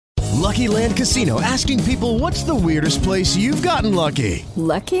Lucky Land Casino, asking people, what's the weirdest place you've gotten lucky?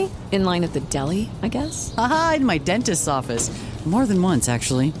 Lucky? In line at the deli, I guess? Aha, in my dentist's office. More than once,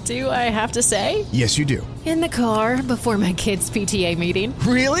 actually. Do I have to say? Yes, you do. In the car before my kids' PTA meeting.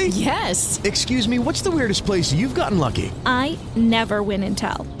 Really? Yes. Excuse me, what's the weirdest place you've gotten lucky? I never win and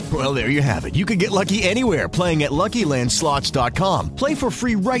tell. Well, there you have it. You can get lucky anywhere, playing at LuckyLandSlots.com. Play for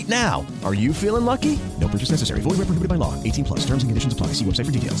free right now. Are you feeling lucky? No purchase necessary. Void where prohibited by law. 18 plus. Terms and conditions apply. See website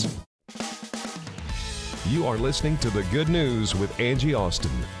for details. You are listening to The Good News with Angie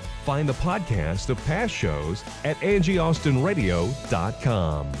Austin. Find the podcast of past shows at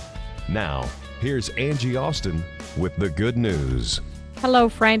angieaustinradio.com. Now, here's Angie Austin with The Good News. Hello,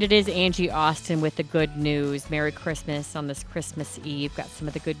 friend. It is Angie Austin with The Good News. Merry Christmas on this Christmas Eve. Got some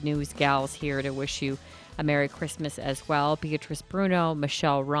of the Good News gals here to wish you a Merry Christmas as well. Beatrice Bruno,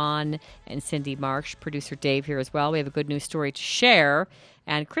 Michelle Ron, and Cindy Marsh. Producer Dave here as well. We have a good news story to share.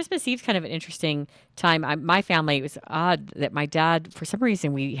 And Christmas Eve's kind of an interesting time. My family, it was odd that my dad, for some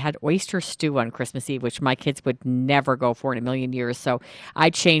reason, we had oyster stew on Christmas Eve, which my kids would never go for in a million years. So I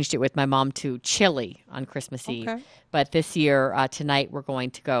changed it with my mom to chili on Christmas Eve. But this year, tonight, we're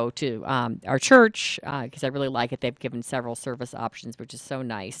going to go to our church because I really like it. They've given several service options, which is so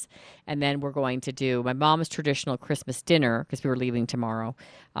nice. And then we're going to do my mom's traditional Christmas dinner because we were leaving tomorrow.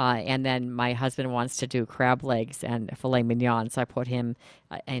 And then my husband wants to do crab legs and filet mignon, so I put him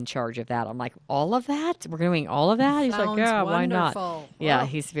in charge of that. I'm like, all of that? We're doing all of that? He's like, yeah, why not? Wow. Yeah,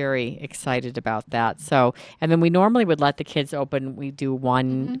 he's very excited about that. So, and then we normally would let the kids open. We do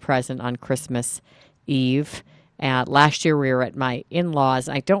one present on Christmas Eve. Last year we were at my in-laws.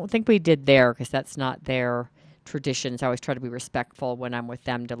 I don't think we did there because that's not their traditions. I always try to be respectful when I'm with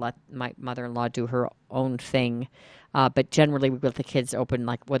them to let my mother-in-law do her own thing. But generally, we let the kids open,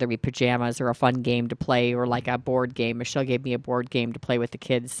 like whether it be pajamas or a fun game to play or like a board game. Michelle gave me a board game to play with the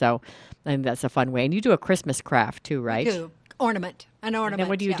kids, so I think that's a fun way. And you do a Christmas craft too, right? We do. An ornament. And then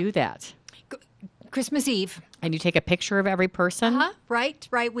when do you do that? Christmas Eve. And you take a picture of every person? Right.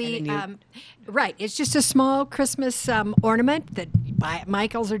 We right. It's just a small Christmas ornament that by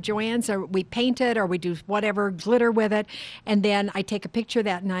Michael's or Joanne's, or we paint it, or we do whatever glitter with it, and then I take a picture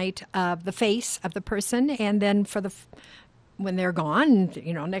that night of the face of the person, and then for when they're gone,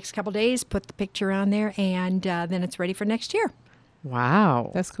 next couple days, put the picture on there, and then it's ready for next year.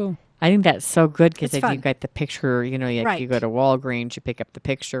 Wow, that's cool. I think that's so good because if fun. you got the picture, you go to Walgreens, you pick up the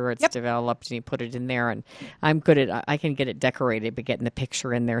picture, it's developed, and you put it in there. And I'm good at, I can get it decorated, but getting the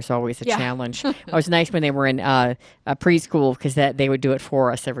picture in there is always a challenge. It was nice when they were in preschool because they would do it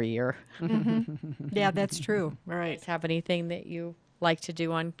for us every year. Yeah, that's true. All right. Do you have anything that you like to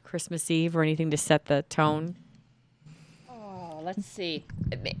do on Christmas Eve or anything to set the tone? Oh, let's see.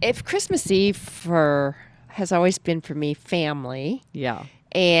 If Christmas Eve has always been for me family. Yeah.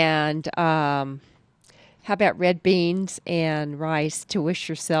 And how about red beans and rice to wish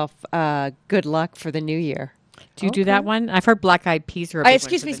yourself good luck for the new year? Do you do that one? I've heard black-eyed peas are a big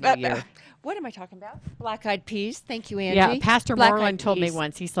excuse one me. for the new year. What am I talking about? Black-eyed peas. Thank you, Angie. Yeah, Pastor Moreland told me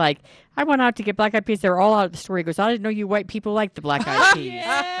once. He's like, I went out to get black-eyed peas. They were all out of the store. He goes, I didn't know you white people like the black-eyed peas.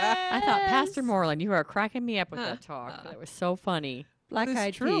 Yes. I thought, Pastor Moreland, you are cracking me up with that talk. That was so funny.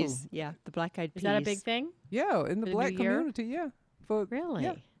 Black-eyed peas. Yeah, the black-eyed peas. Is that a big thing? Yeah, in the black community, yeah. Really?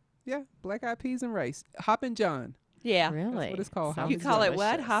 Yeah, black-eyed peas and rice. Hoppin' John. Yeah. Really? That's what it's called. You call it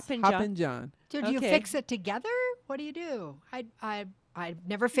what? Hoppin' John? Hoppin' John. Did you fix it together? What do you do? I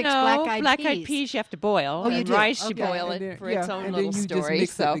never fixed black-eyed peas. Black-eyed peas you have to boil. Oh, you and do? rice you Okay. boil it for its own and little then you story.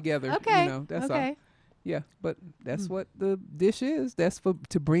 just mix it together. Okay. That's okay. all. Yeah, but that's what the dish is. That's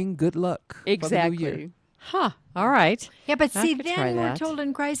to bring good luck for the new year. Exactly. Huh. All right. Yeah, but I see, could try then we're that. told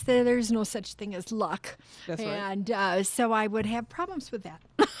in Christ that there's no such thing as luck. That's right. And so I would have problems with that.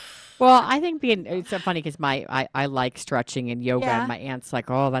 Well, I think it's so funny because I like stretching and yoga, Yeah. and my aunt's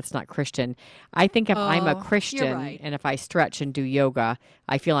like, oh, that's not Christian. I think if I'm a you're Christian right. and if I stretch and do yoga,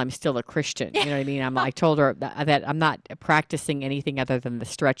 I feel I'm still a Christian. You know what I mean? I told her that I'm not practicing anything other than the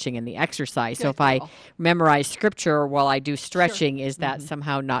stretching and the exercise. So if I memorize scripture while I do stretching, is that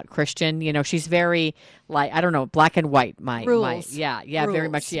somehow not Christian? She's very like, I don't know, black and white. Rules. Very much. Rules. Yeah, Yeah.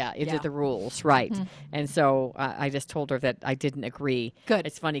 the rules, right? And so I just told her that I didn't agree. Good.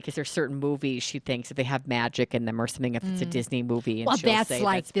 It's funny because there's certain movies she thinks if they have magic in them or something, if it's a Disney movie, and Well, she'll that's say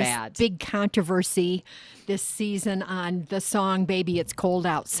like that's this bad. big controversy this season on the song "Baby It's Cold cold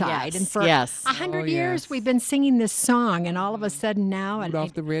outside. Yes, And for yes. 100 Oh, years, yes. we've been singing this song, and all of a sudden now...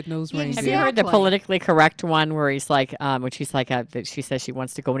 Rudolph the Red-Nosed Yeah, Reindeer. Have you heard the Exactly. politically correct one where he's like, when she's like, that she says she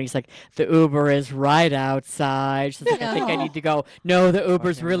wants to go, and he's like, the Uber is right outside. She's like, I think I need to go. No, the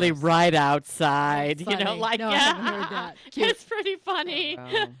Uber's really right outside. You know, funny. like, No, I haven't heard that. Cute. it's pretty funny.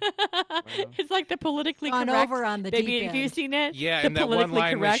 It's like the politically Gone correct. over on the Baby, deep have you end. seen it? Yeah, the and that one politically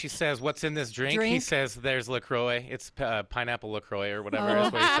line when correct. she says, "What's in this drink?" He Drink? says, "There's LaCroix. It's pineapple LaCroix or whatever."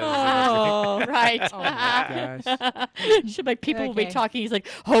 Is what he says. Oh, right. Oh my gosh. She's like, people will be Okay. talking. He's like,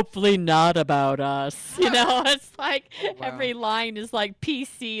 hopefully not about us. You know, it's like wow. every line is like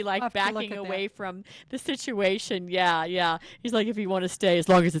PC, like have to look backing at away that. from the situation. Yeah, yeah. He's like, if you want to stay, as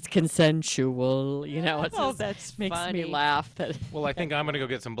long as it's consensual, you know, it's just that's makes funny. me laugh. That Well, I think I'm gonna go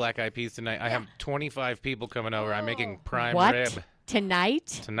get some black eyed peas tonight. I have 25 people coming over. I'm making prime what rib tonight?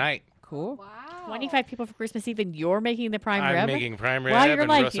 tonight. Cool. 25 people for Christmas Eve, and you're making the prime I'm rib. making prime rib Wow, you're and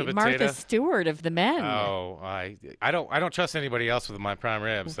like roasted Martha potatoes. Stewart of the men. Oh, I don't trust anybody else with my prime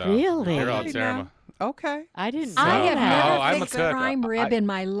rib. So Really? they're all Hey, terrible. now. Okay. I didn't know I have that. never I'm a fixed cook. prime rib in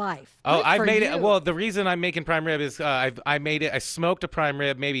my life. Oh, Good I've for made you. it. Well, the reason I'm making prime rib is I made it. I smoked a prime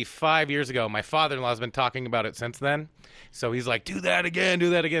rib maybe 5 years ago. My father-in-law's been talking about it since then. So he's like, do that again.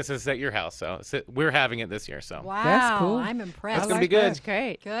 Since it's at your house. So we're having it this year. So Wow, That's cool. I'm impressed. It's gonna be good. That's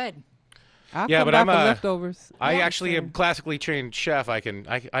great. Good. I'll Yeah, come but by I'm for a- leftovers. I Yeah, actually sure. am classically trained chef. I can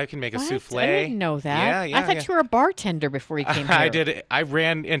make a What? souffle. I didn't know that. Yeah, yeah. I thought you were a bartender before you came here. I did it. I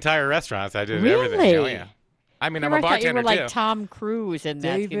ran entire restaurants. I did Really? everything. Oh yeah. I mean, I'm Never a thought you bartender were like too. Tom Cruise in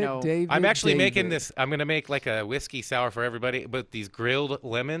that, David, you know. I'm actually making David. this. I'm gonna make like a whiskey sour for everybody, but these grilled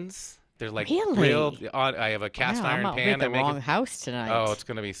lemons. They're like Really? grilled. I have a cast Wow, iron I'm pan. at the I'm making- wrong house tonight. Oh, it's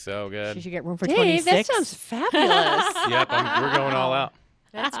gonna be so She good. should get room for Dave, 26. that sounds fabulous. Yep, we're going all out.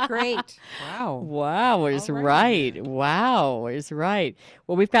 That's great. Wow. Wow, is right. Wow, is right.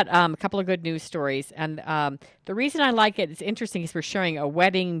 Well, we've got a couple of good news stories, and the reason I like it, it's interesting, is we're showing a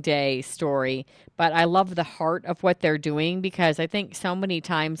wedding day story, but I love the heart of what they're doing, because I think so many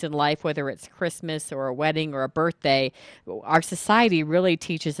times in life, whether it's Christmas or a wedding or a birthday, our society really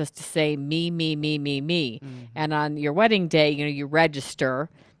teaches us to say me, me, me, me, me. And on your wedding day, you know, you register,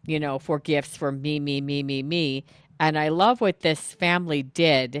 you know, for gifts for me, me, me, me, me. And I love what this family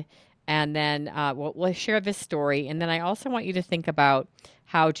did. And then we'll share this story. And then I also want you to think about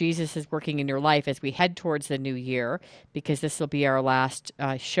how Jesus is working in your life as we head towards the new year, because this will be our last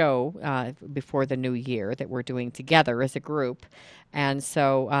show before the new year that we're doing together as a group. And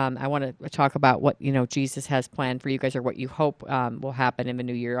so I want to talk about what, you know, Jesus has planned for you guys, or what you hope will happen in the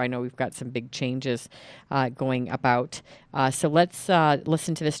new year. I know we've got some big changes going about. So let's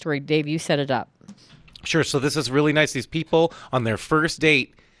listen to this story. Dave, you set it up. Sure. So this is really nice. These people on their first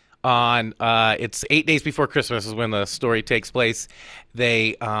date on it's 8 days before Christmas is when the story takes place.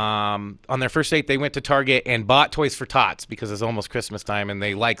 They on their first date they went to Target and bought Toys for Tots because it's almost Christmas time and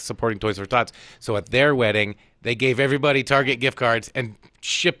they like supporting Toys for Tots. So at their wedding they gave everybody Target gift cards and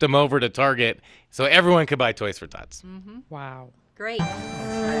shipped them over to Target so everyone could buy Toys for Tots. Wow. Great.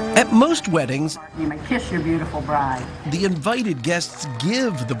 At most weddings, You may kiss your beautiful bride. the invited guests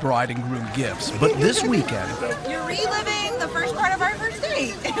give the bride and groom gifts. But this weekend, You're reliving the first part of our first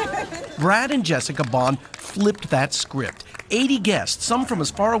date. Brad and Jessica Bond flipped that script. 80 guests, some from as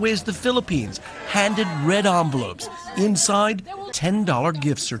far away as the Philippines, handed red envelopes. Inside, $10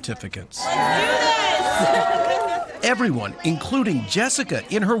 gift certificates. Everyone, including Jessica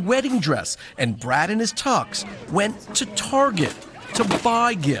in her wedding dress and Brad in his tux, went to Target to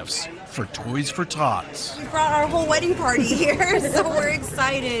buy gifts for Toys for Tots. We brought our whole wedding party here, so we're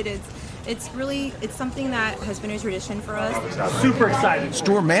excited. It's something that has been a tradition for us. Super excited.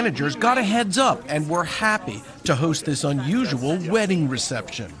 Store managers got a heads up and were happy to host this unusual wedding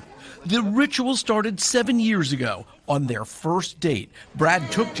reception. The ritual started 7 years ago. On their first date, Brad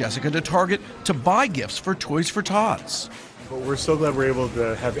took Jessica to Target to buy gifts for Toys for Tots. But we're so glad we're able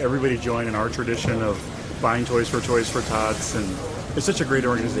to have everybody join in our tradition of buying toys for Tots, and it's such a great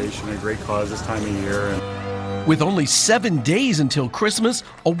organization, a great cause this time of year. With only 7 days until Christmas,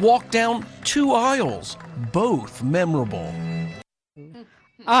 a walk down 2 aisles, both memorable.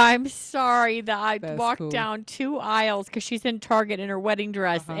 I'm sorry that I That's walked cool. down 2 aisles because she's in Target in her wedding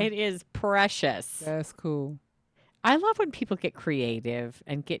dress. It is precious. That's cool. I love when people get creative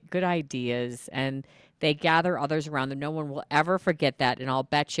and get good ideas and they gather others around them. No one will ever forget that. And I'll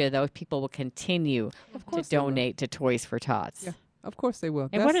bet you those people will continue to they will. donate to Toys for Tots. Yeah, of course they will.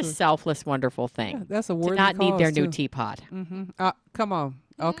 And what a selfless, wonderful thing. Yeah, that's a to worthy not need their cause, new too. teapot. Come on.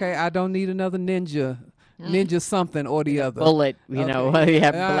 Okay, I don't need another ninja something or the other. Bullet, you know, you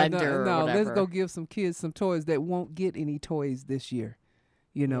have blender or no, let's whatever. go give some kids some toys that won't get any toys this year.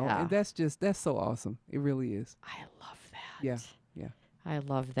 and that's so awesome. It really is. I love that. Yeah. I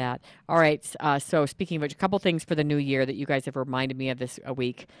love that. All right. So speaking of which, a couple things for the new year that you guys have reminded me of this a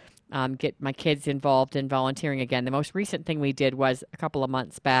week. Get my kids involved in volunteering again. The most recent thing we did was a couple of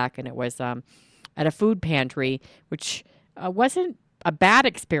months back, and it was at a food pantry, which wasn't a bad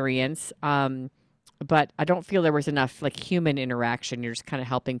experience, but I don't feel there was enough like human interaction. You're just kind of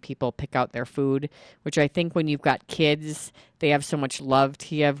helping people pick out their food, which I think when you've got kids, they have so much love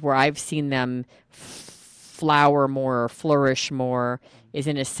to give. Where I've seen them flower more or flourish more is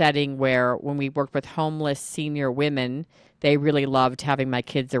in a setting where when we worked with homeless senior women, they really loved having my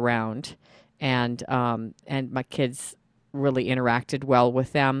kids around, and my kids really interacted well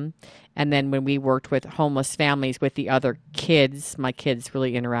with them. And then when we worked with homeless families with the other kids, my kids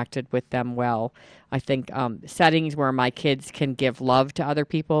really interacted with them well. I think settings where my kids can give love to other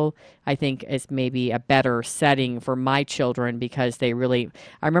people, I think is maybe a better setting for my children because they really,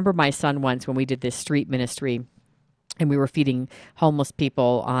 I remember my son once when we did this street ministry and we were feeding homeless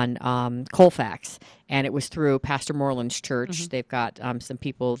people on Colfax. And it was through Pastor Moreland's church. Mm-hmm. They've got some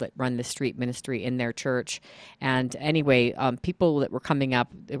people that run the street ministry in their church. And anyway, people that were coming up,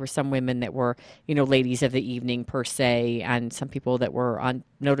 there were some women that were, ladies of the evening per se, and some people that were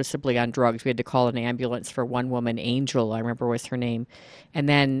noticeably on drugs. We had to call an ambulance for one woman, Angel, I remember was her name. And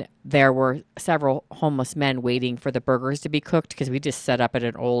then there were several homeless men waiting for the burgers to be cooked because we just set up at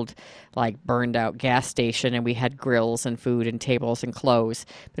an old, burned out gas station, and we had grills and food and tables and clothes.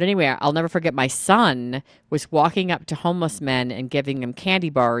 But anyway, I'll never forget my son was walking up to homeless men and giving them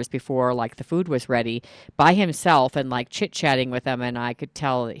candy bars before the food was ready by himself and chit-chatting with them, and I could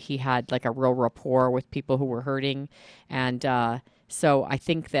tell that he had a real rapport with people who were hurting. And so I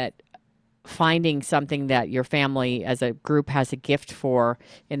think that finding something that your family as a group has a gift for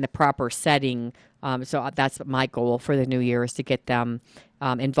in the proper setting, so that's my goal for the new year is to get them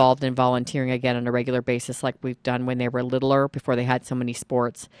involved in volunteering again on a regular basis like we've done when they were littler before they had so many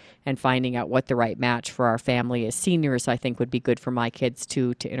sports, and finding out what the right match for our family as seniors I think would be good for my kids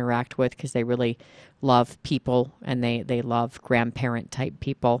too to interact with because they really love people and they love grandparent type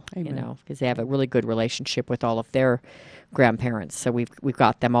people. Amen. Because they have a really good relationship with all of their grandparents. So we've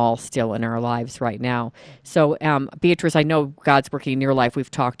got them all still in our lives right now. So Beatrice, I know God's working in your life.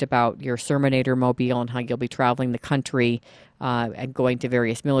 We've talked about your Sermonator mobile and how you'll be traveling the country and going to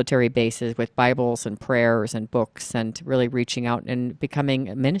various military bases with Bibles and prayers and books and really reaching out and becoming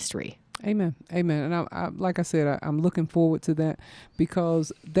a ministry. Amen. And I like I said, I'm looking forward to that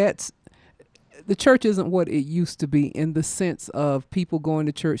because the church isn't what it used to be in the sense of people going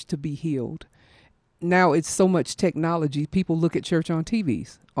to church to be healed. Now it's so much technology. People look at church on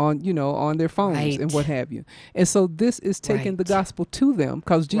TVs, on their phones and what have you. And so this is taking the gospel to them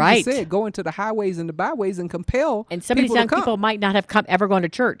because Jesus said, go into the highways and the byways and compel and some of these young people might not have ever gone to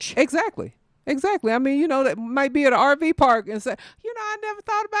church. Exactly. I mean, that might be at an RV park and say, I never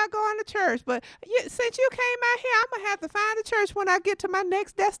thought about going to church, but since you came out here, I'm going to have to find a church when I get to my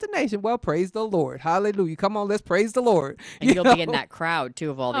next destination. Well, praise the Lord. Hallelujah. Come on, let's praise the Lord. And you'll be in that crowd, too,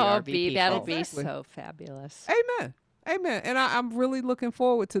 of all the RV people. That'll be so fabulous. Amen. And I'm really looking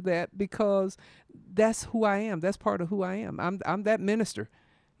forward to that because that's who I am. That's part of who I am. I'm that minister.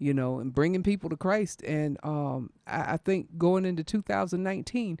 And bringing people to Christ. And I think going into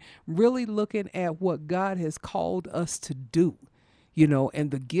 2019, really looking at what God has called us to do, and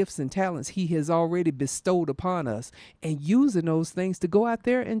the gifts and talents he has already bestowed upon us and using those things to go out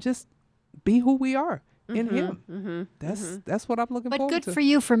there and just be who we are in him. That's what I'm looking forward to. But good for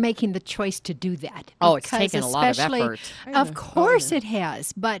you for making the choice to do that. Oh, it's taken a lot of effort. Of course it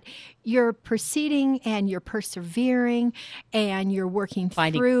has. But you're proceeding and you're persevering and you're working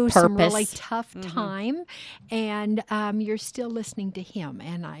through some really tough time and you're still listening to him.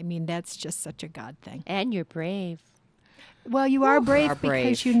 And I mean, that's just such a God thing. And you're brave. Well, you are brave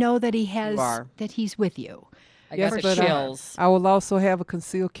because you know that that he's with you. Yes, but I will also have a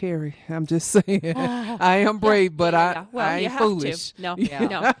concealed carry. I'm just saying. I am brave, but I ain't foolish. No. Say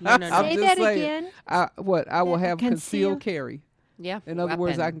that again. I will have concealed carry. Yeah. In other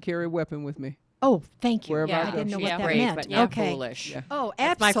words, I can carry a weapon with me. Oh, thank you. Wherever I didn't know what that brave, meant. But not okay. foolish. Yeah. Oh,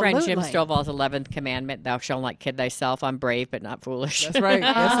 That's absolutely. my friend Jim Stovall's 11th commandment, thou shalt not kid thyself. I'm brave, but not foolish. That's right.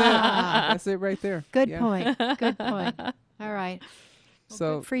 That's it right there. Good point. Good point. All right. Well,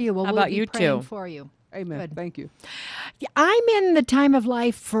 So good for you. Well, how we'll about be you praying two? For you. Amen. Good. Thank you. I'm in the time of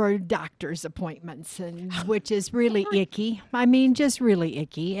life for doctor's appointments, and which is really icky. I mean, just really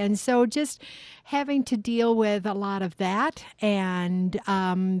icky. And so just having to deal with a lot of that and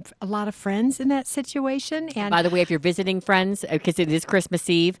a lot of friends in that situation. And by the way, if you're visiting friends, because it is Christmas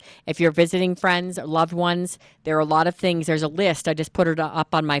Eve, if you're visiting friends, loved ones, there are a lot of things. There's a list. I just put it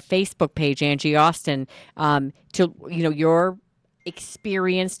up on my Facebook page, Angie Austin, to, your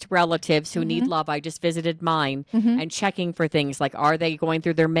experienced relatives who need love. I just visited mine and checking for things like, are they going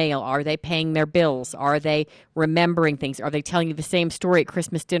through their mail? Are they paying their bills? Are they remembering things? Are they telling you the same story at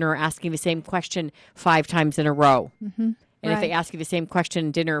Christmas dinner or asking the same question 5 times in a row? And if they ask you the same question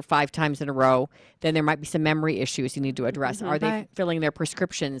at dinner 5 times in a row, then there might be some memory issues you need to address. Are they filling their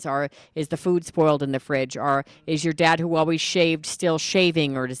prescriptions? Or is the food spoiled in the fridge? Or is your dad, who always shaved, still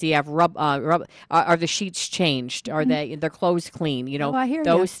shaving? Or does he have are the sheets changed? Are their clothes clean? I hear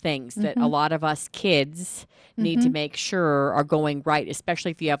those things that a lot of us kids need to make sure are going right, especially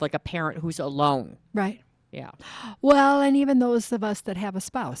if you have like a parent who's alone. Right. Yeah. Well, and even those of us that have a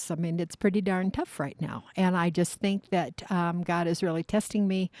spouse, I mean, it's pretty darn tough right now. And I just think that God is really testing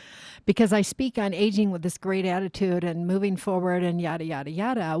me because I speak on aging with this great attitude and moving forward and yada, yada,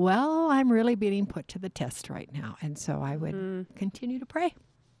 yada. Well, I'm really being put to the test right now. And so I would continue to pray.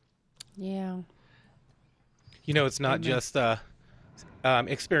 Yeah. It's not just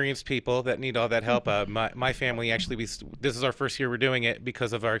experienced people that need all that help. My family, actually, this is our first year we're doing it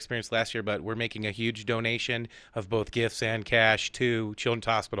because of our experience last year, but we're making a huge donation of both gifts and cash to Children's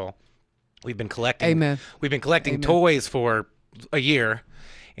Hospital. We've been collecting. Amen. We've been collecting Amen. toys for a year.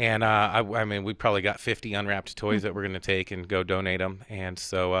 And I mean, we probably got 50 unwrapped toys that we're going to take and go donate them. And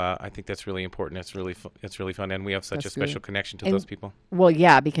so I think that's really important. It's really fun, and we have such a special connection to those people. Well,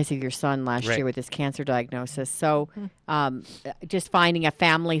 yeah, because of your son last year with his cancer diagnosis. So just finding a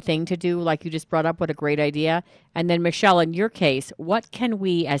family thing to do, like you just brought up, what a great idea. And then, Michelle, in your case, what can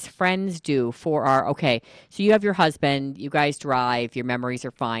we as friends do for so you have your husband, you guys drive, your memories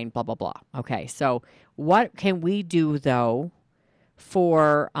are fine, blah, blah, blah. Okay, so what can we do, though,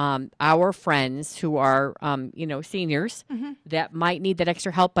 for our friends who are, seniors that might need that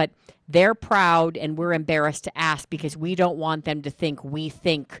extra help, but they're proud and we're embarrassed to ask because we don't want them to think we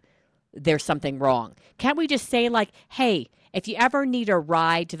think there's something wrong. Can't we just say, like, hey, if you ever need a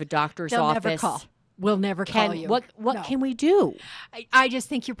ride to the doctor's office, never call. We'll never call you. What can we do? I just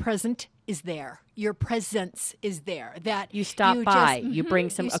think your present is there. Your presence is there. That you stop by, you bring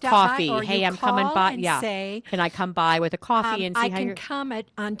a coffee. Hey, I'm coming by. Yeah. Say, can I come by with a coffee and see how you're? I can come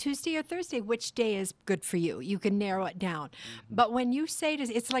on Tuesday or Thursday. Which day is good for you? You can narrow it down. But when you say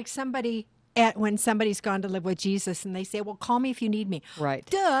it's like somebody. When somebody's gone to live with Jesus and they say, well, call me if you need me. Right.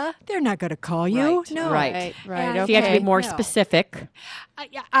 Duh, they're not going to call you. Right. No. Right. Okay. So you have to be more specific.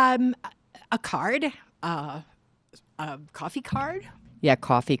 A card, a coffee card. Yeah,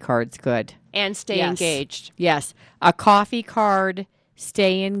 coffee card's good. And stay engaged. Yes. A coffee card,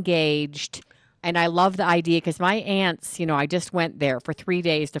 stay engaged. And I love the idea because my aunts, I just went there for 3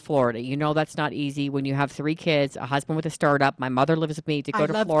 days to Florida. That's not easy when you have 3 kids, a husband with a startup. My mother lives with me to go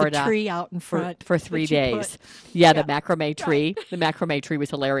to Florida. The tree out in front for 3 days. Yeah, the macrame tree. The macrame tree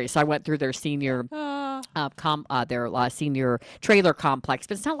was hilarious. I went through their senior senior trailer complex,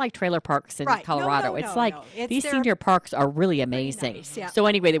 but it's not like trailer parks in Colorado. These senior parks are really amazing. Nice, yeah. So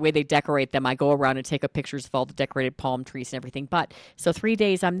anyway, the way they decorate them, I go around and take pictures of all the decorated palm trees and everything. But so 3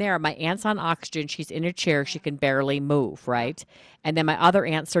 days I'm there. My aunt's on oxygen. She's in a chair. She can barely move, right? And then my other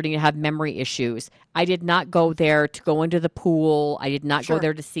aunt's starting to have memory issues. I did not go there to go into the pool. I did not go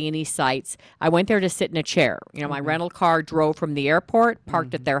there to see any sights. I went there to sit in a chair. My rental car drove from the airport,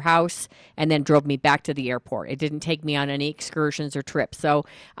 parked at their house, and then drove me back to the airport. It didn't take me on any excursions or trips. So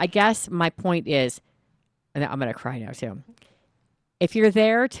I guess my point is, and I'm going to cry now too, if you're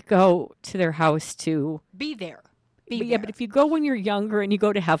there to go to their house to be there. But if you go when you're younger and you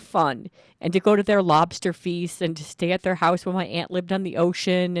go to have fun and to go to their lobster feast and to stay at their house when my aunt lived on the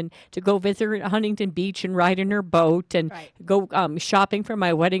ocean and to go visit her at Huntington Beach and ride in her boat and go shopping for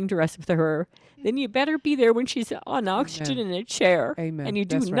my wedding dress with her, then you better be there when she's on oxygen in a chair. Amen. And you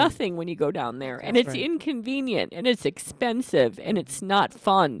do nothing when you go down there. And it's inconvenient and it's expensive and it's not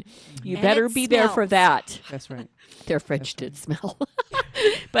fun. You better be there for that. That's right. Their fridge did smell.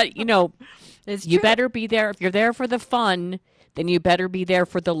 But, you better be there. If you're there for the fun, then you better be there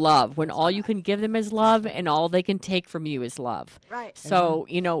for the love. When all you can give them is love and all they can take from you is love. Right. So,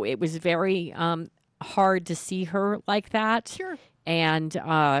 it was very hard to see her like that. Sure. And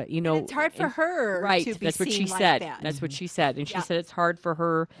it's hard for her right? to be That's what seen she like said. that. That's what she said, and she said it's hard for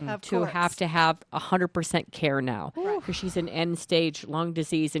her Of to course. have 100% care now because she's in end stage lung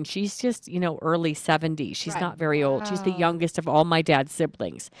disease, and she's just early 70s. She's not very old. She's the youngest of all my dad's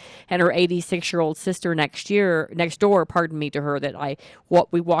siblings, and her 86-year-old sister next door, to her that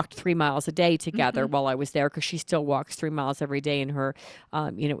we walked 3 miles a day together while I was there because she still walks 3 miles every day in her,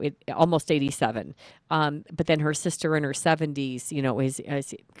 almost 87. But then her sister in her 70s,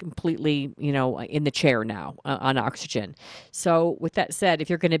 is completely, in the chair now on oxygen. So with that said, if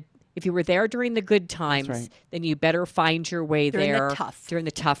you were there during the good times, then you better find your way during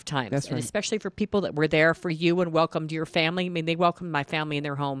the tough times. That's and right. especially for people that were there for you and welcomed your family. I mean, they welcomed my family in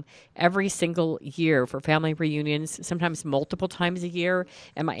their home every single year for family reunions, sometimes multiple times a year.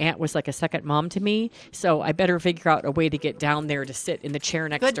 And my aunt was like a second mom to me. So I better figure out a way to get down there to sit in the chair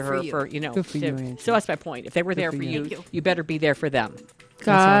next to her for. Good for you, Angie. So that's my point. If they were there for you, you better be there for them.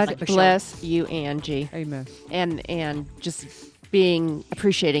 God bless you, Angie. Amen. And just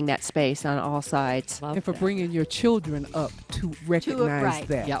appreciating that space on all sides. And for bringing your children up to recognize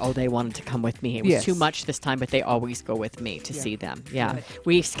that. Yeah, they wanted to come with me. It was too much this time, but they always go with me to see them. Yeah. Good.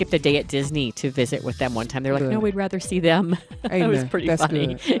 We skipped a day at Disney to visit with them one time. They're like, no, we'd rather see them. It was pretty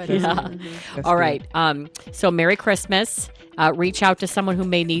funny. Good. Yeah. All right. So Merry Christmas. Reach out to someone who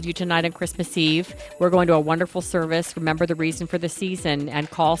may need you tonight on Christmas Eve. We're going to a wonderful service. Remember the reason for the season and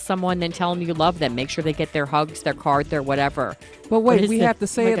call someone and tell them you love them. Make sure they get their hugs, their card, their whatever. But wait, we have to Oh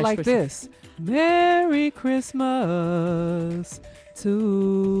say my it gosh, like this. Merry Christmas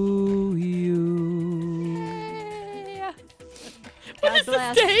to you. What is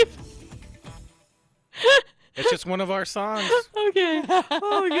this, Dave? It's just one of our songs. Okay.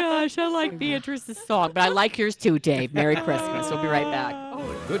 Oh, gosh. I like Beatrice's song, but I like yours too, Dave. Merry Christmas. We'll be right back.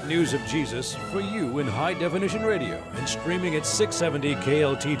 Good news of Jesus for you in high definition radio and streaming at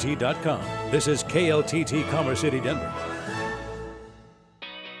 670kltt.com. This is KLTT Commerce City, Denver.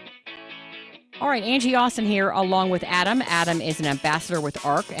 All right, Angie Austin here along with Adam. Adam is an ambassador with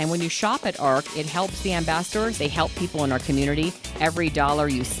ARC, and when you shop at ARC, it helps the ambassadors. They help people in our community. Every dollar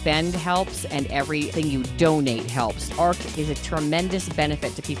you spend helps, and everything you donate helps. ARC is a tremendous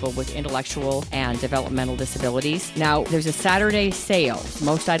benefit to people with intellectual and developmental disabilities. Now, there's a Saturday sale.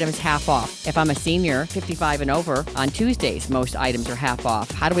 Most items half off. If I'm a senior, 55 and over, on Tuesdays, most items are half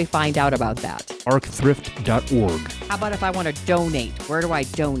off. How do we find out about that? arcthrift.org. How about if I want to donate? Where do I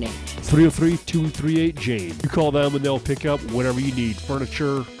donate? 303-238-JANE. You call them and they'll pick up whatever you need.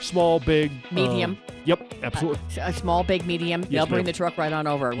 Furniture, small, big. Medium. Yep, absolutely. A small, big, medium. They'll bring the truck right on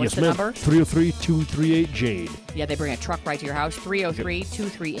over. What's the number? 303-238-JANE. Yeah, they bring a truck right to your house.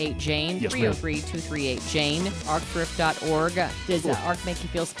 303-238-JANE. Yes, 303-238-JANE. arcthrift.org. Does ARC make you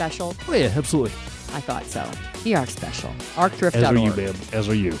feel special? Oh, yeah, absolutely. I thought so. You are special. arcthrift.org. As are you, ma'am. As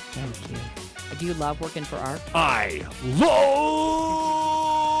are you. Thank you. Do you love working for ARC? I love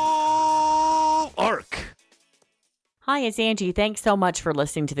ARC. Hi, it's Angie. Thanks so much for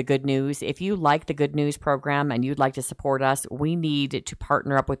listening to The Good News. If you like The Good News program and you'd like to support us, we need to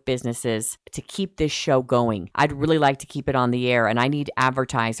partner up with businesses to keep this show going. I'd really like to keep it on the air, and I need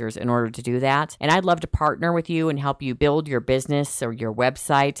advertisers in order to do that. And I'd love to partner with you and help you build your business or your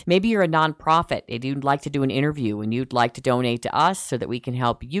website. Maybe you're a nonprofit and you'd like to do an interview and you'd like to donate to us so that we can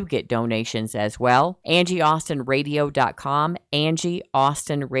help you get donations as well. AngieAustinRadio.com,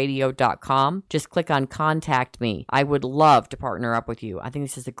 AngieAustinRadio.com. Just click on Contact Me. I would love to partner up with you. I think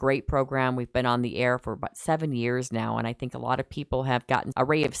this is a great program. We've been on the air for about 7 years now, and I think a lot of people have gotten a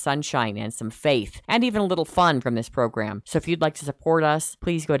ray of sunshine and some faith and even a little fun from this program. So if you'd like to support us,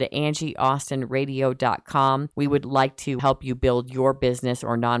 please go to AngieAustinRadio.com. We would like to help you build your business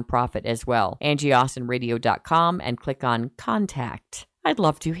or nonprofit as well. AngieAustinRadio.com and click on Contact. I'd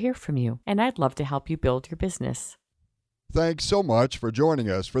love to hear from you, and I'd love to help you build your business. Thanks so much for joining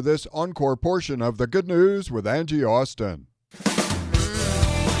us for this encore portion of The Good News with Angie Austin.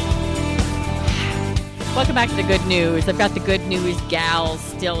 Welcome back to The Good News. I've got the Good News gals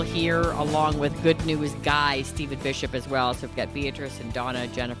still here, along with Good News guy, Stephen Bishop, as well. So we've got Beatrice and Donna,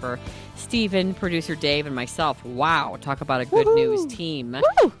 Jennifer, Stephen, producer Dave, and myself. Wow, talk about a Good News team.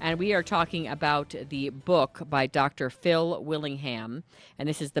 Woo! And we are talking about the book by Dr. Phil Willingham. And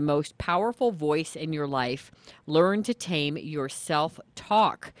this is The Most Powerful Voice in Your Life. Learn to Tame Your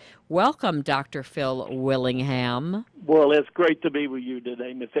Self-Talk. Welcome, Dr. Phil Willingham. Well, it's great to be with you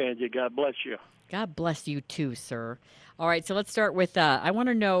today, Miss Angie. God bless you. God bless you too, sir. All right, so let's start with, I want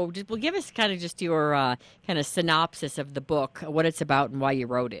to know, give us kind of just your kind of synopsis of the book, what it's about and why you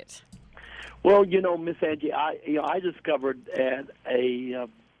wrote it. Well, Miss Angie, I discovered at a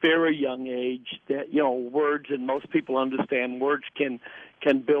very young age that, words, and most people understand words can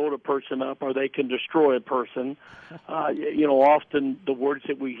build a person up or they can destroy a person. Often the words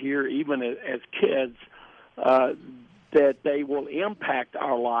that we hear, even as kids, that they will impact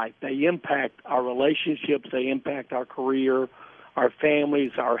our life. They impact our relationships. They impact our career, our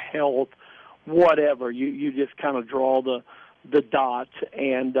families, our health, whatever. You just kind of draw the dots.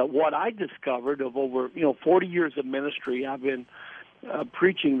 And what I discovered of over 40 years of ministry, I've been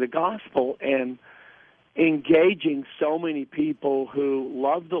preaching the gospel and engaging so many people who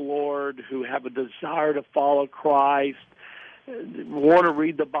love the Lord, who have a desire to follow Christ, want to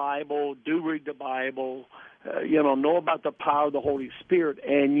read the Bible, do read the Bible, know about the power of the Holy Spirit,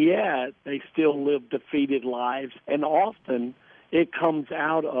 and yet they still live defeated lives. And often it comes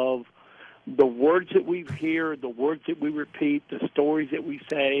out of the words that we hear, the words that we repeat, the stories that we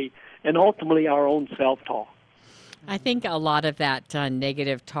say, and ultimately our own self-talk. I think a lot of that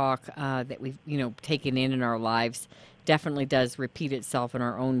negative talk that we've taken in our lives definitely does repeat itself in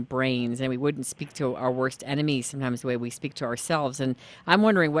our own brains, and we wouldn't speak to our worst enemies sometimes the way we speak to ourselves. And I'm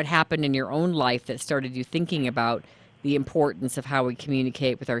wondering what happened in your own life that started you thinking about the importance of how we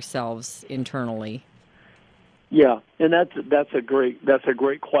communicate with ourselves internally. Yeah, and that's a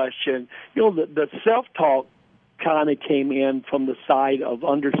great question. The self-talk kind of came in from the side of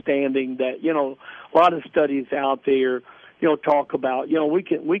understanding that a lot of studies out there talk about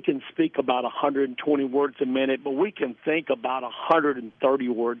we can speak about 120 words a minute, but we can think about 130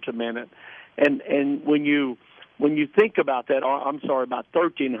 words a minute, and when you think about that, about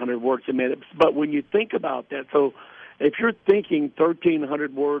 1,300 words a minute, but when you think about that, so if you're thinking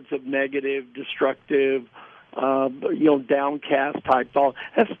 1,300 words of negative, destructive, downcast type thought,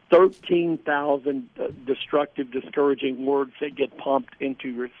 that's 13,000 destructive, discouraging words that get pumped into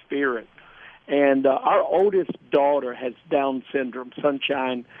your spirit. And our oldest daughter has Down syndrome.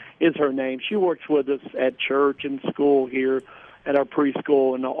 Sunshine is her name. She works with us at church and school here at our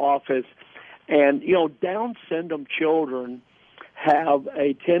preschool in the office. And, Down syndrome children have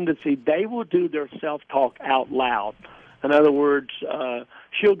a tendency, they will do their self-talk out loud. In other words,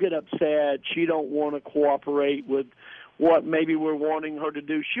 she'll get upset. She don't want to cooperate with what maybe we're wanting her to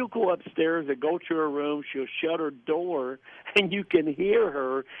do. She'll go upstairs and go to her room. She'll shut her door, and you can hear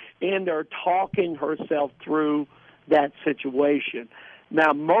her in there talking herself through that situation.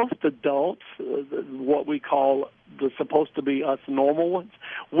 Now, most adults, what we call supposed to be us normal ones,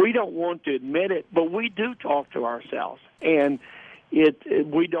 we don't want to admit it, but we do talk to ourselves. And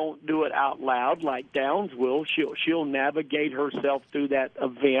we don't do it out loud like Downs will. She'll navigate herself through that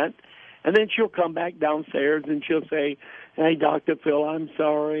event, and then she'll come back downstairs and she'll say, "Hey, Dr. Phil, I'm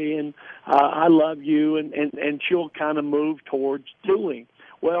sorry, and I love you," and she'll kind of move towards doing.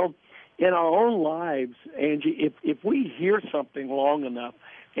 Well, in our own lives, Angie, if we hear something long enough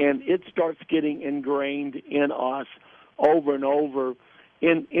and it starts getting ingrained in us over and over,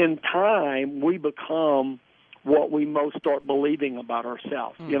 in time we become what we most start believing about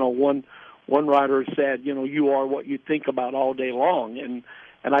ourselves. One writer said, you are what you think about all day long.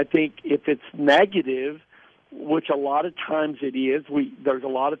 And I think if it's negative, which a lot of times it is, there's a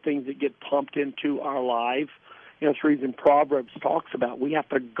lot of things that get pumped into our life. It's the reason Proverbs talks about we have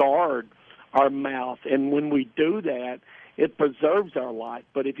to guard our mouth. And when we do that, it preserves our life.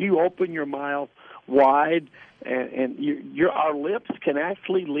 But if you open your mouth wide, and our lips can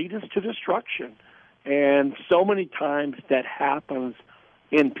actually lead us to destruction. And so many times that happens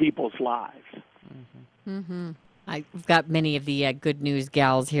in people's lives. Mm-hmm. I've got many of the good news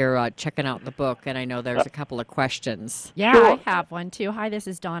gals here checking out the book, and I know there's a couple of questions. Yeah, Sure. I have one too. Hi, this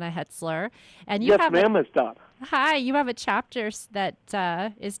is Donna Hetzler, and you Yes, have ma'am, Miss Donna. Hi, you have a chapter that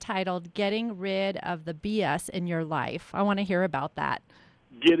is titled "Getting Rid of the BS in Your Life." I want to hear about that.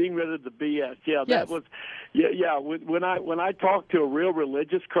 Getting rid of the BS. Yeah, Yes. that was. Yeah. When I talk to a real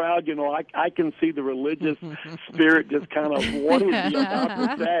religious crowd, I can see the religious spirit just kind of what is he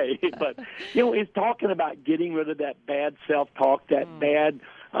about to say. But he's talking about getting rid of that bad self-talk, that bad,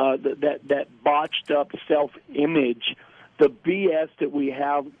 that botched up self-image, the BS that we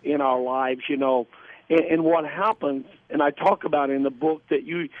have in our lives. And what happens, and I talk about in the book that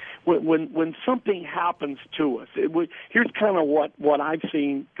when something happens to us, here's kind of what I've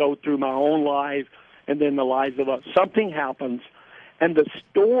seen go through my own life and then the lives of us. Something happens, and the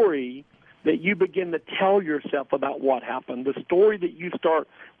story that you begin to tell yourself about what happened, the story that you start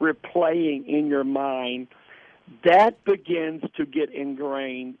replaying in your mind, that begins to get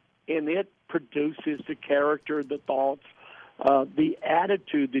ingrained, and it produces the character, the thoughts, the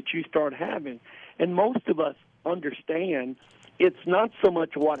attitude that you start having. And most of us understand it's not so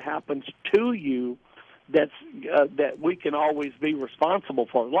much what happens to you that we can always be responsible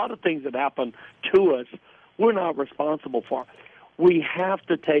for. A lot of things that happen to us, we're not responsible for. We have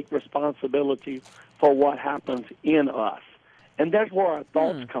to take responsibility for what happens in us. And that's where our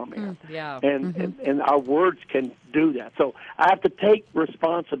thoughts come in. Yeah. And our words can do that. So I have to take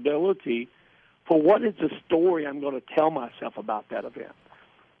responsibility for what is the story I'm going to tell myself about that event.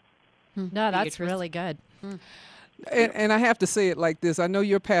 No, that's really good. And I have to say it like this. I know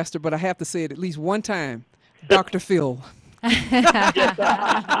you're a pastor, but I have to say it at least one time. Dr. Phil. Yeah,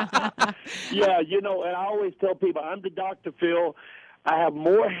 and I always tell people, I'm the Dr. Phil. I have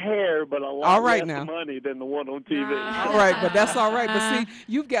more hair, but a lot less money than the one on TV. All right, but that's all right. But see,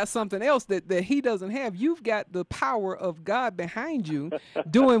 you've got something else that he doesn't have. You've got the power of God behind you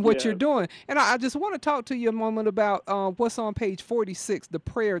doing what you're doing. And I just want to talk to you a moment about what's on page 46, the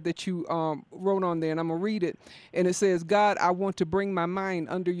prayer that you wrote on there. And I'm going to read it. And it says, God, I want to bring my mind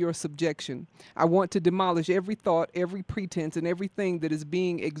under your subjection. I want to demolish every thought, every pretense, and everything that is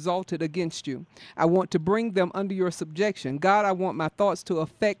being exalted against you. I want to bring them under your subjection. God, I want my thoughts to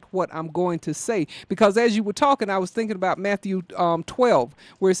affect what I'm going to say. Because as you were talking, I was thinking about Matthew 12,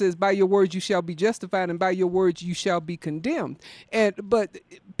 where it says, by your words you shall be justified, and by your words you shall be condemned. But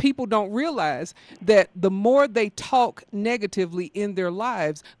people don't realize that the more they talk negatively in their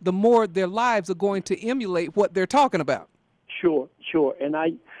lives, the more their lives are going to emulate what they're talking about. Sure. And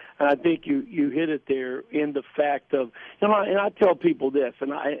I think you hit it there in the fact of, and I tell people this,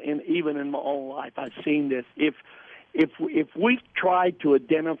 and even in my own life, I've seen this. If we try to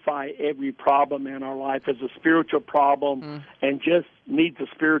identify every problem in our life as a spiritual problem and just needs a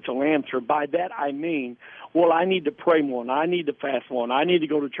spiritual answer, by that I mean, well, I need to pray more, and I need to fast more, and I need to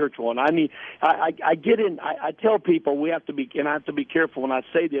go to church more, and I tell people we have to be, and I have to be careful when I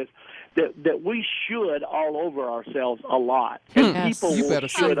say this, that we should all over ourselves a lot. And people you will better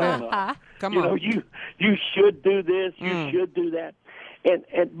say should that. on us. Come on. You should do this, you should do that.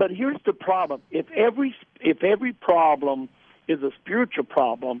 But here's the problem. If every problem is a spiritual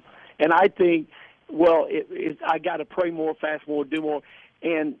problem, and I think, well, I got to pray more, fast more, do more,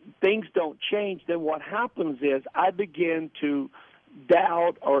 and things don't change, then what happens is I begin to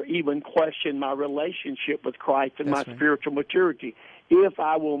doubt or even question my relationship with Christ and my spiritual maturity. If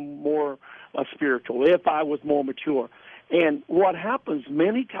I were more spiritual, if I was more mature. And what happens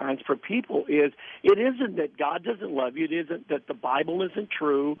many times for people is it isn't that God doesn't love you, it isn't that the Bible isn't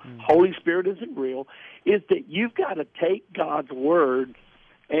true, Holy Spirit isn't real, is that you've got to take God's Word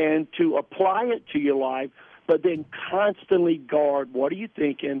and to apply it to your life, but then constantly guard what are you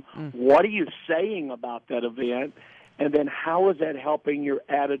thinking, what are you saying about that event, and then how is that helping your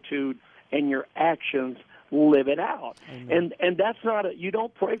attitude and your actions live it out. And that's not you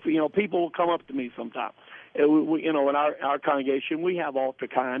don't pray for, people will come up to me sometimes. We, in our congregation, we have altar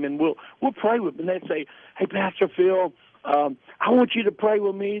time, and we'll pray with them. And they say, hey, Pastor Phil, I want you to pray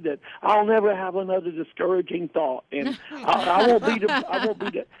with me that I'll never have another discouraging thought, and I won't be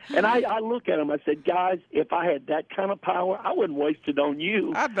the. And I look at them. I said, guys, if I had that kind of power, I wouldn't waste it on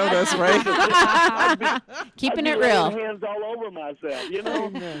you. I know that's right. Keeping I'd it be real. laying hands all over myself.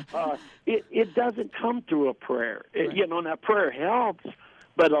 It doesn't come through a prayer. Now prayer helps,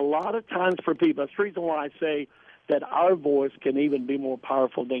 but a lot of times for people, that's the reason why I say that our voice can even be more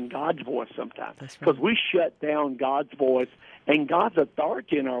powerful than God's voice sometimes. Because we shut down God's voice and God's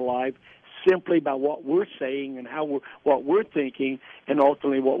authority in our life simply by what we're saying and what we're thinking, and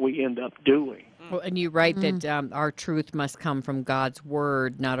ultimately what we end up doing. Well, and you write that our truth must come from God's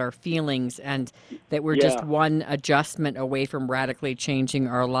Word, not our feelings, and that we're just one adjustment away from radically changing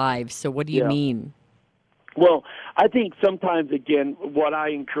our lives. So what do you mean? Well, I think sometimes, again, what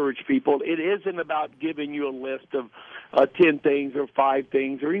I encourage people, it isn't about giving you a list of 10 things or 5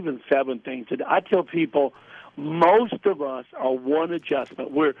 things or even 7 things. I tell people most of us are one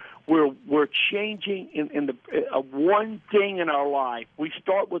adjustment. We're changing in the one thing in our life. We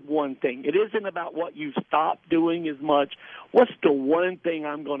start with one thing. It isn't about what you stop doing as much. What's the one thing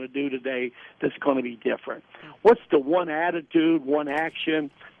I'm going to do today that's going to be different? What's the one attitude, one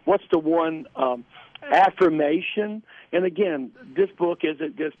action? What's the one affirmation? And again, this book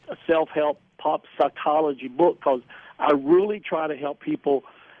isn't just a self-help pop psychology book, because I really try to help people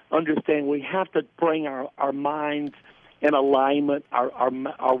understand we have to bring our minds in alignment,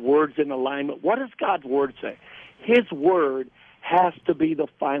 our words in alignment. What does God's Word say? His Word has to be the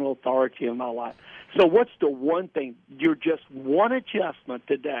final authority in my life. So what's the one thing? You're just one adjustment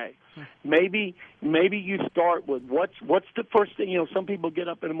today Maybe you start with what's the first thing. Some people get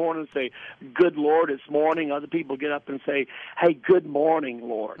up in the morning and say, "Good Lord, it's morning." Other people get up and say, "Hey, good morning,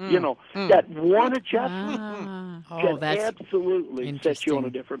 Lord." That one adjustment can absolutely set you on a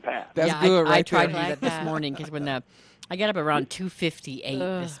different path. That's good, right I tried to there. do that this morning because I got up around 2:58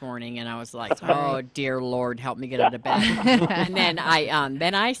 this morning, and I was like, "Oh, dear Lord, help me get out of bed." And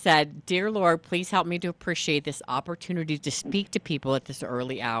then I said, "Dear Lord, please help me to appreciate this opportunity to speak to people at this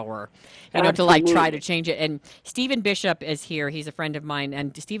early hour, to try to change it." And Stephen Bishop is here; he's a friend of mine,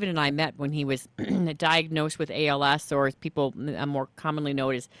 and Stephen and I met when he was diagnosed with ALS, or as people more commonly know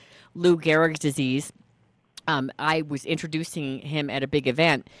it as Lou Gehrig's disease. I was introducing him at a big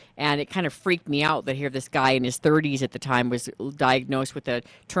event, and it kind of freaked me out that here this guy in his 30s at the time was diagnosed with a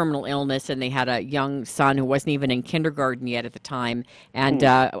terminal illness, and they had a young son who wasn't even in kindergarten yet at the time. And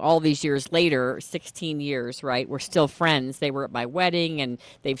all these years later, 16 years, right, we're still friends. They were at my wedding, and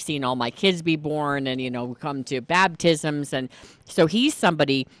they've seen all my kids be born, and, we come to baptisms. And so he's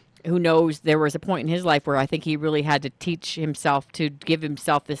somebody who knows there was a point in his life where I think he really had to teach himself to give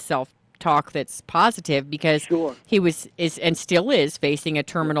himself this self-talk that's positive, because he is and still is facing a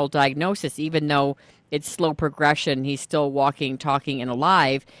terminal diagnosis. Even though it's slow progression, he's still walking, talking, and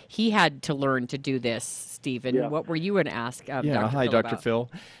alive. He had to learn to do this. Stephen, what were you going to ask Dr. Hi, Phil Dr. about? Phil.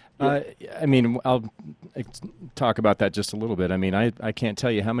 I'll talk about that just a little bit. I can't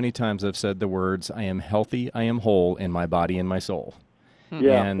tell you how many times I've said the words, "I am healthy, I am whole in my body and my soul."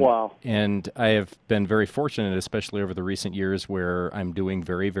 Wow. And I have been very fortunate, especially over the recent years, where I'm doing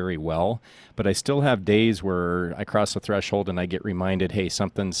very, very well. But I still have days where I cross the threshold and I get reminded, hey,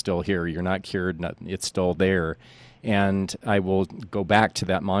 something's still here. You're not cured. It's still there. And I will go back to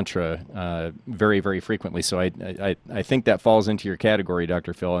that mantra very, very frequently. So I think that falls into your category,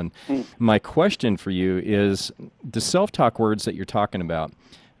 Dr. Phil. And my question for you is, the self-talk words that you're talking about,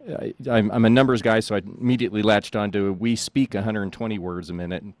 I'm a numbers guy, so I immediately latched onto we speak 120 words a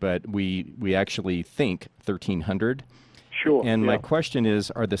minute, but we actually think 1,300. Sure. And my question is,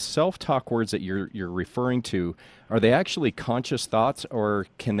 are the self-talk words that you're referring to, are they actually conscious thoughts, or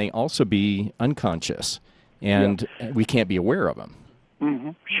can they also be unconscious, and we can't be aware of them? Mm-hmm.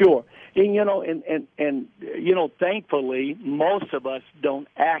 Sure. And thankfully, most of us don't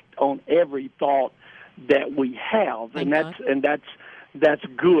act on every thought that we have, and that's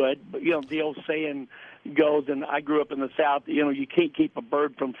good. But the old saying goes, and I grew up in the South, you can't keep a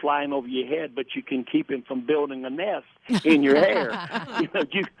bird from flying over your head, but you can keep him from building a nest in your hair.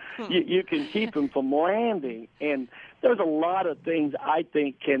 You can keep him from landing. And there's a lot of things I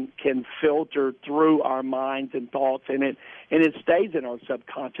think can filter through our minds and thoughts, and it stays in our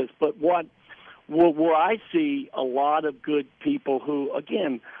subconscious. But where I see a lot of good people who,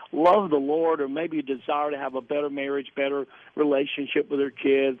 again, love the Lord, or maybe desire to have a better marriage, better relationship with their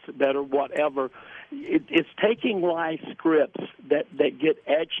kids, better whatever, it's taking life scripts that get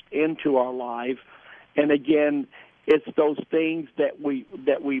etched into our life. And again, it's those things that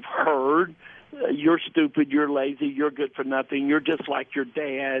we've heard. You're stupid, you're lazy, you're good for nothing, you're just like your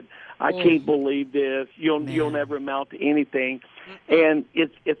dad, I can't believe this, you'll never amount to anything. And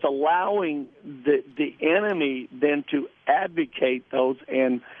it's allowing the enemy then to advocate those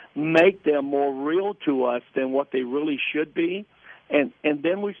and make them more real to us than what they really should be. And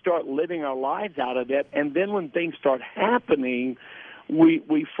then we start living our lives out of it. And then when things start happening,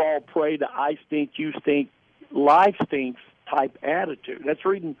 we fall prey to I stink, you stink, life stinks type attitude. That's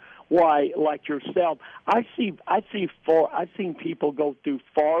reading why, like yourself, I've seen people go through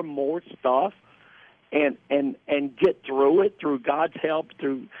far more stuff and get through it through God's help,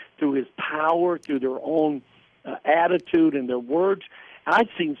 through His power, through their own attitude and their words. I've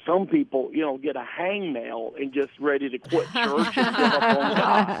seen some people, get a hangnail and just ready to quit church and give up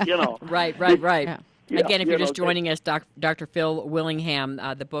on God. Right. Again, if you're just joining us, Dr. Phil Willingham,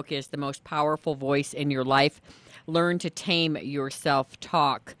 the book is The Most Powerful Voice in Your Life. Learn to Tame Your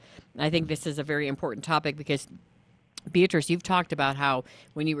Self-Talk. I think this is a very important topic because, Beatrice, you've talked about how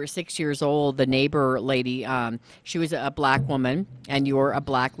when you were 6 years old, the neighbor lady, she was a black woman, and you were a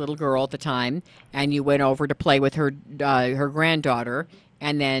black little girl at the time, and you went over to play with her granddaughter,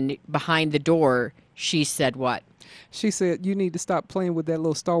 and then behind the door, she said what? She said, "You need to stop playing with that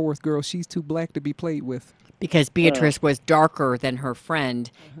little Star Wars girl. She's too black to be played with." Because Beatrice was darker than her friend,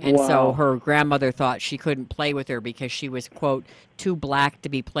 and so her grandmother thought she couldn't play with her because she was, quote, too black to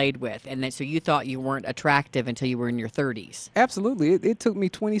be played with. And then, so you thought you weren't attractive until you were in your 30s. Absolutely. It took me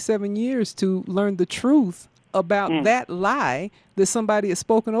 27 years to learn the truth about that lie that somebody has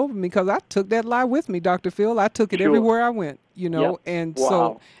spoken over me, because I took that lie with me, Dr. Phil. I took it everywhere I went, you know. Yep. And Wow.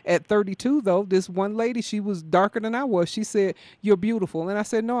 so at 32, though, this one lady, she was darker than I was. She said, "You're beautiful." And I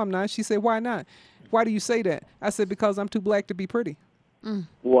said, "No, I'm not." She said, "Why not?" "Why do you say that?" I said, "Because I'm too black to be pretty."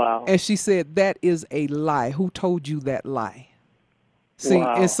 Wow. And she said, "That is a lie. Who told you that lie?" See,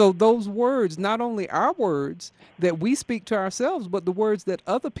 Wow. and so those words, not only our words that we speak to ourselves, but the words that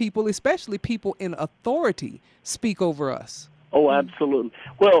other people, especially people in authority, speak over us. Oh, absolutely.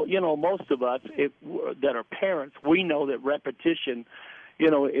 Well, you know, most of us that are parents, we know that repetition, you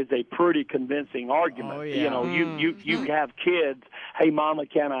know, is a pretty convincing argument. Oh, yeah. You know, you have kids, "Hey, Mama,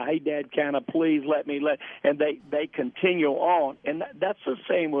 can I? Hey, Dad, can I? Please let me." And they continue on. And that's the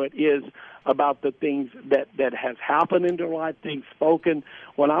same way it is about the things that has happened in their life, things spoken.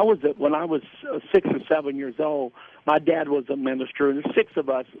 When I was 6 or 7 years old, my dad was a minister, and there's 6 of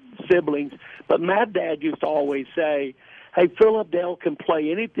us siblings. But my dad used to always say, "Hey, Philip Dale can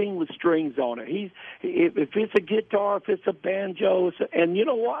play anything with strings on it. If it's a guitar, if it's a banjo," and you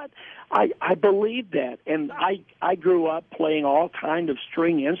know what? I believe that, and I grew up playing all kind of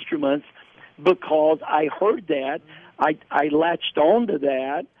string instruments because I heard that. I latched on to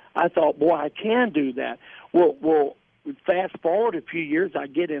that. I thought, boy, I can do that. Well, fast forward a few years, I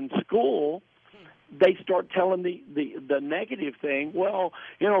get in school. They start telling the negative thing. Well,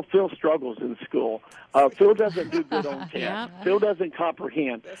 you know, Phil struggles in school. Phil doesn't do good on tests. Yeah. Phil doesn't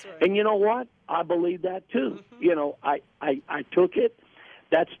comprehend. That's right. And you know what? I believe that too. You know, I took it.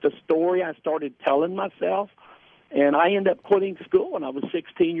 That's the story I started telling myself. And I ended up quitting school when I was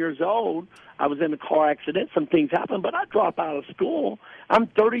 16 years old. I was in a car accident. Some things happened, but I dropped out of school. I'm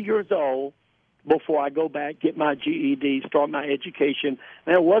 30 years old before I go back, get my GED, start my education.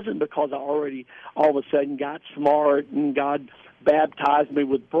 And it wasn't because I already all of a sudden got smart and God baptized me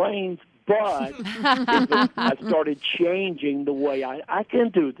with brains, but I started changing the way I can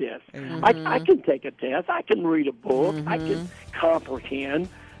do this. I can take a test. I can read a book. I can comprehend.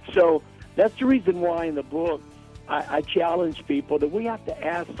 So that's the reason why in the book I challenge people that we have to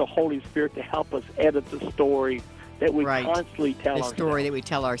ask the Holy Spirit to help us edit the story that we constantly tell the ourselves. story that we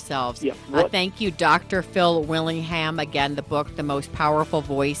tell ourselves. Yeah. Thank you, Dr. Phil Willingham. Again, the book, The Most Powerful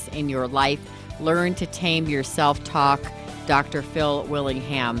Voice in Your Life. Learn to Tame Your Self-Talk. Dr. Phil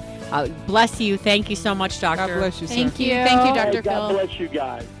Willingham. Bless you. Thank you so much, Doctor. God bless you, sir. Thank you. Thank you, Dr. Hey, Phil. God bless you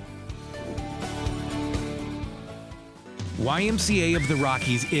guys. YMCA of the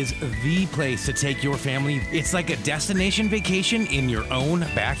Rockies is the place to take your family. It's like a destination vacation in your own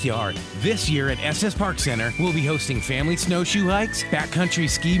backyard. This year at SS Park Center, we'll be hosting family snowshoe hikes, backcountry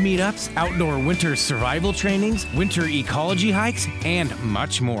ski meetups, outdoor winter survival trainings, winter ecology hikes, and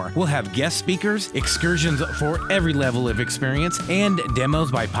much more. We'll have guest speakers, excursions for every level of experience, and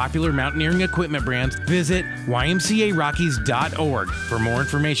demos by popular mountaineering equipment brands. Visit ymcarockies.org for more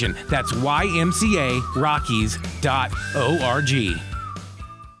information. That's ymcarockies.org.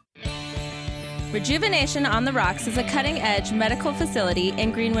 Rejuvenation on the Rocks is a cutting-edge medical facility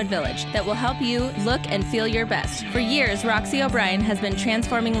in Greenwood Village that will help you look and feel your best. For years, Roxy O'Brien has been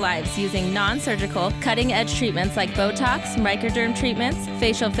transforming lives using non-surgical, cutting-edge treatments like Botox, microderm treatments,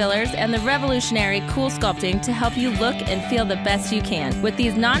 facial fillers, and the revolutionary Cool Sculpting to help you look and feel the best you can. With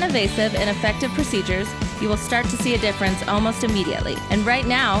these non-invasive and effective procedures, you will start to see a difference almost immediately. And right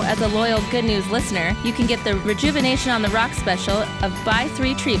now, as a loyal Good News listener, you can get the Rejuvenation on the Rocks special of buy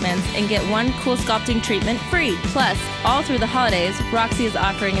 3 treatments and get 1 Cool Sculpting treatment free. Plus, all through the holidays, Roxy is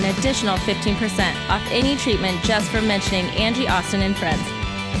offering an additional 15% off any treatment just for mentioning Angie Austin and Friends.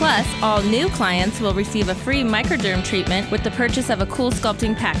 Plus, all new clients will receive a free microderm treatment with the purchase of a Cool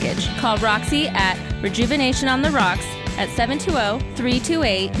Sculpting package. Call Roxy at Rejuvenation on the Rocks at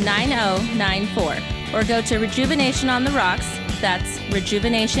 720-328-9094 or go to Rejuvenation on the Rocks, that's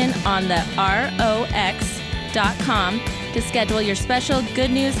Rejuvenation on the ROX.com to schedule your special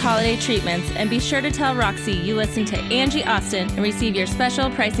Good News holiday treatments, and be sure to tell Roxy you listen to Angie Austin and receive your special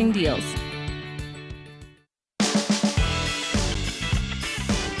pricing deals.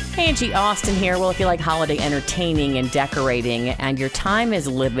 Angie Austin here. Well, if you like holiday entertaining and decorating and your time is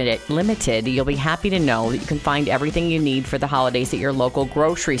limited, you'll be happy to know that you can find everything you need for the holidays at your local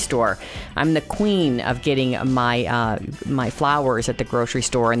grocery store. I'm the queen of getting my flowers at the grocery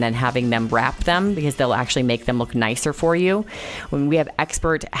store and then having them wrap them because they'll actually make them look nicer for you. When we have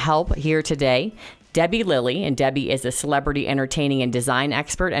expert help here today, Debbie Lilly, and Debbie is a celebrity entertaining and design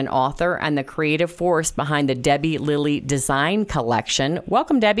expert and author and the creative force behind the Debbie Lilly Design Collection.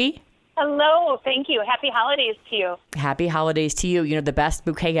 Welcome, Debbie. Hello, thank you. Happy holidays to you. Happy holidays to you. You know, the best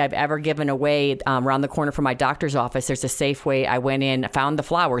bouquet I've ever given away, around the corner from my doctor's office, there's a Safeway. I went in, found the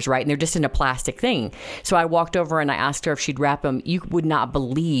flowers, right? And they're just in a plastic thing. So I walked over and I asked her if she'd wrap them. You would not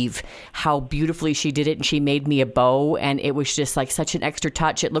believe how beautifully she did it. And she made me a bow. And it was just like such an extra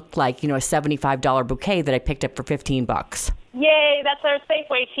touch. It looked like, you know, a $75 bouquet that I picked up for $15. Yay, that's our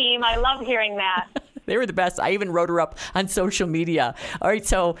Safeway team. I love hearing that. They were the best. I even wrote her up on social media. All right,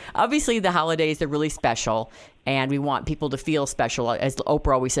 so obviously the holidays are really special, and we want people to feel special. As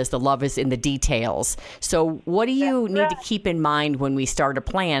Oprah always says, the love is in the details. So what do you need to keep in mind when we start a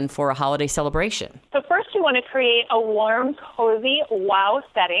plan for a holiday celebration? So first, you want to create a warm, cozy, wow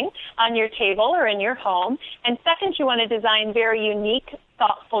setting on your table or in your home. And second, you want to design very unique,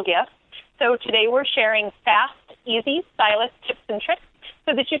 thoughtful gifts. So today we're sharing fast, easy, stylish tips and tricks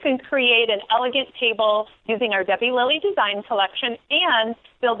so that you can create an elegant table using our Debbie Lilly design collection and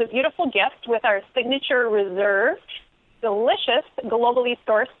build a beautiful gift with our signature reserve, delicious, globally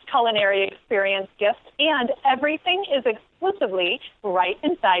sourced culinary experience gift, and everything is exclusively right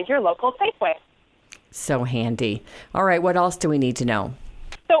inside your local Safeway. So handy. All right, what else do we need to know?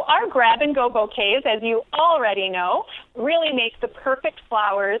 So our grab-and-go bouquets, as you already know, really make the perfect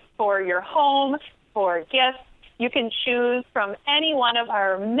flowers for your home, for gifts. You can choose from any one of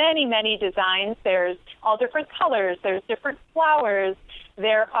our many, many designs. There's all different colors. There's different flowers.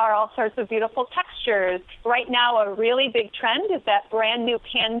 There are all sorts of beautiful textures. Right now, a really big trend is that brand new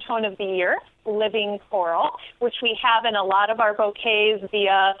Pantone of the year, Living Coral, which we have in a lot of our bouquets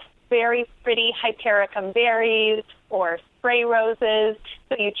via very pretty hypericum berries or spray roses.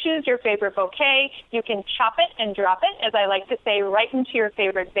 So you choose your favorite bouquet. You can chop it and drop it, as I like to say, right into your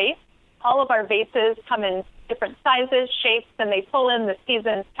favorite vase. All of our vases come in different sizes, shapes, and they pull in the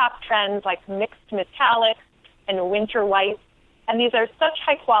season's top trends like mixed metallics and winter whites. And these are such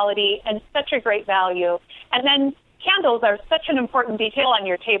high quality and such a great value. And then candles are such an important detail on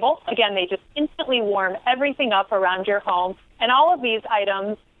your table. Again, they just instantly warm everything up around your home. And all of these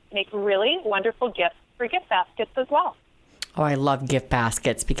items make really wonderful gifts for gift baskets as well. Oh, I love gift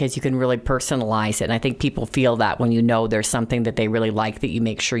baskets because you can really personalize it. And I think people feel that when you know there's something that they really like that you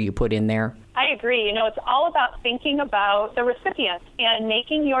make sure you put in there. I agree. You know, it's all about thinking about the recipient and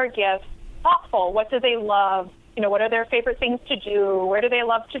making your gift thoughtful. What do they love? You know, what are their favorite things to do? Where do they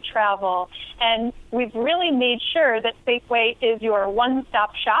love to travel? And we've really made sure that Safeway is your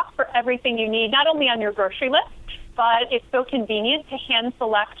one-stop shop for everything you need, not only on your grocery list, but it's so convenient to hand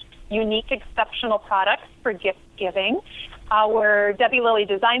select unique, exceptional products for gift giving. Our Debbie Lilly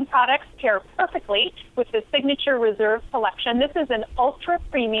design products pair perfectly with the Signature Reserve collection. This is an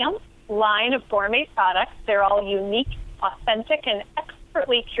ultra-premium line of gourmet products. They're all unique, authentic, and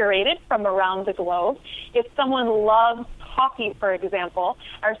expertly curated from around the globe. If someone loves coffee, for example,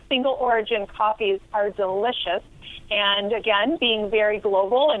 our single-origin coffees are delicious. And again, being very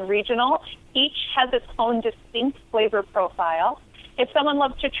global and regional, each has its own distinct flavor profile. If someone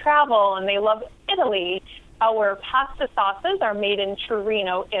loves to travel and they love Italy, our pasta sauces are made in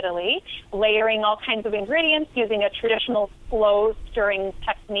Torino, Italy, layering all kinds of ingredients using a traditional slow stirring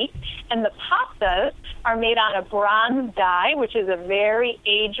technique. And the pastas are made on a bronze die, which is a very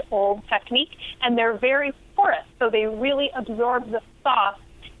age-old technique, and they're very porous, so they really absorb the sauce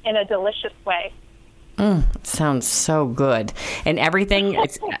in a delicious way. Sounds so good. And everything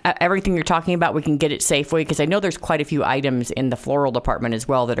you're talking about, we can get at Safeway, because I know there's quite a few items in the floral department as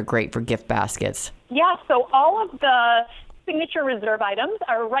well that are great for gift baskets. Yeah, so all of the Signature Reserve items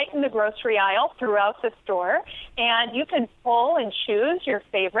are right in the grocery aisle throughout the store, and you can pull and choose your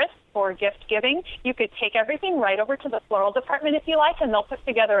favorites for gift giving. You could take everything right over to the floral department if you like, and they'll put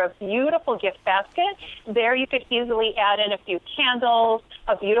together a beautiful gift basket. There you could easily add in a few candles,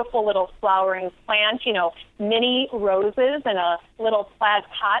 a beautiful little flowering plant, you know, mini roses in a little plaid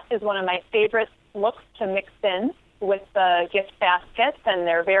pot is one of my favorite looks to mix in with the gift baskets, and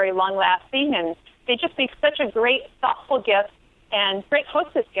they're very long-lasting, and they just make such a great, thoughtful gift and great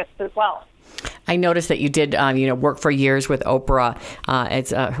hostess gifts as well. I noticed that you did, work for years with Oprah as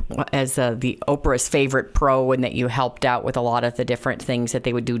the Oprah's favorite pro, and that you helped out with a lot of the different things that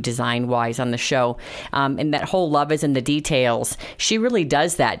they would do design-wise on the show. And that whole love is in the details. She really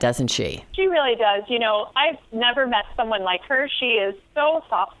does that, doesn't she? She really does. You know, I've never met someone like her. She is so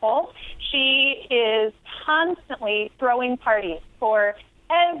thoughtful. She is constantly throwing parties for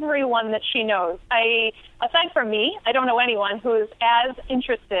everyone that she knows. Aside from me, I don't know anyone who's as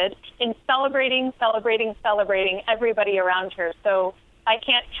interested in celebrating everybody around her. So I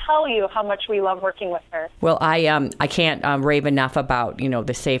can't tell you how much we love working with her. Well, I can't rave enough about, the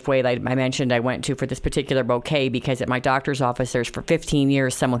Safeway that I mentioned I went to for this particular bouquet, because at my doctor's office, there's for 15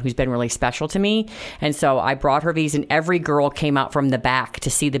 years someone who's been really special to me. And so I brought her these, and every girl came out from the back to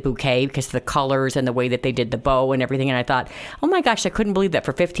see the bouquet because of the colors and the way that they did the bow and everything. And I thought, oh my gosh, I couldn't believe that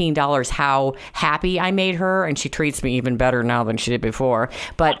for $15 how happy I made her. And she treats me even better now than she did before.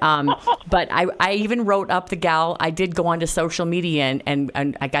 But I even wrote up the gal. I did go onto social media and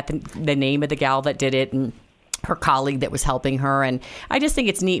I got the name of the gal that did it, and her colleague that was helping her. And I just think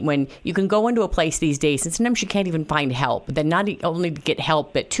it's neat when you can go into a place these days and sometimes you can't even find help. Then not only to get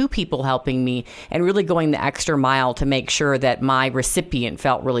help, but two people helping me and really going the extra mile to make sure that my recipient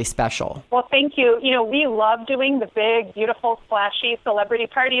felt really special. Well, thank you. We love doing the big, beautiful, flashy celebrity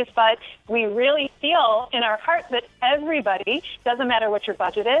parties, but we really feel in our heart that everybody, doesn't matter what your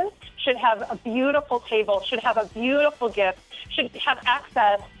budget is, should have a beautiful table, should have a beautiful gift, should have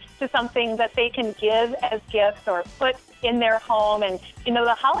access to something that they can give as gifts or put in their home. And,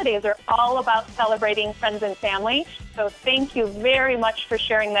 the holidays are all about celebrating friends and family. So thank you very much for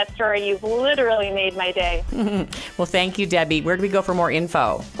sharing that story. You've literally made my day. Well, thank you, Debbie. Where do we go for more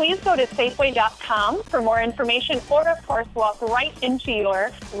info? Please go to Safeway.com for more information, or, of course, walk right into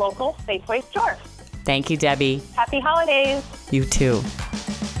your local Safeway store. Thank you, Debbie. Happy holidays. You too.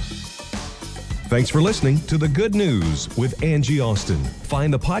 Thanks for listening to The Good News with Angie Austin.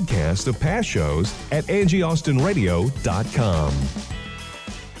 Find the podcast of past shows at angieaustinradio.com.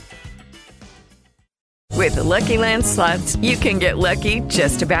 With the Lucky Land Slots, you can get lucky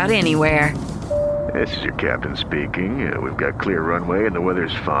just about anywhere. This is your captain speaking. We've got clear runway and the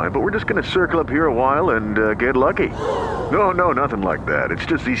weather's fine, but we're just going to circle up here a while and get lucky. No, nothing like that. It's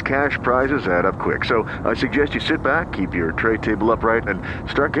just these cash prizes add up quick. So I suggest you sit back, keep your tray table upright, and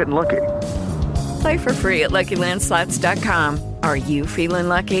start getting lucky. Play for free at LuckyLandSlots.com. Are you feeling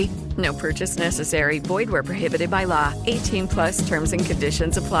lucky? No purchase necessary. Void where prohibited by law. 18+ terms and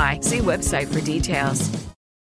conditions apply. See website for details.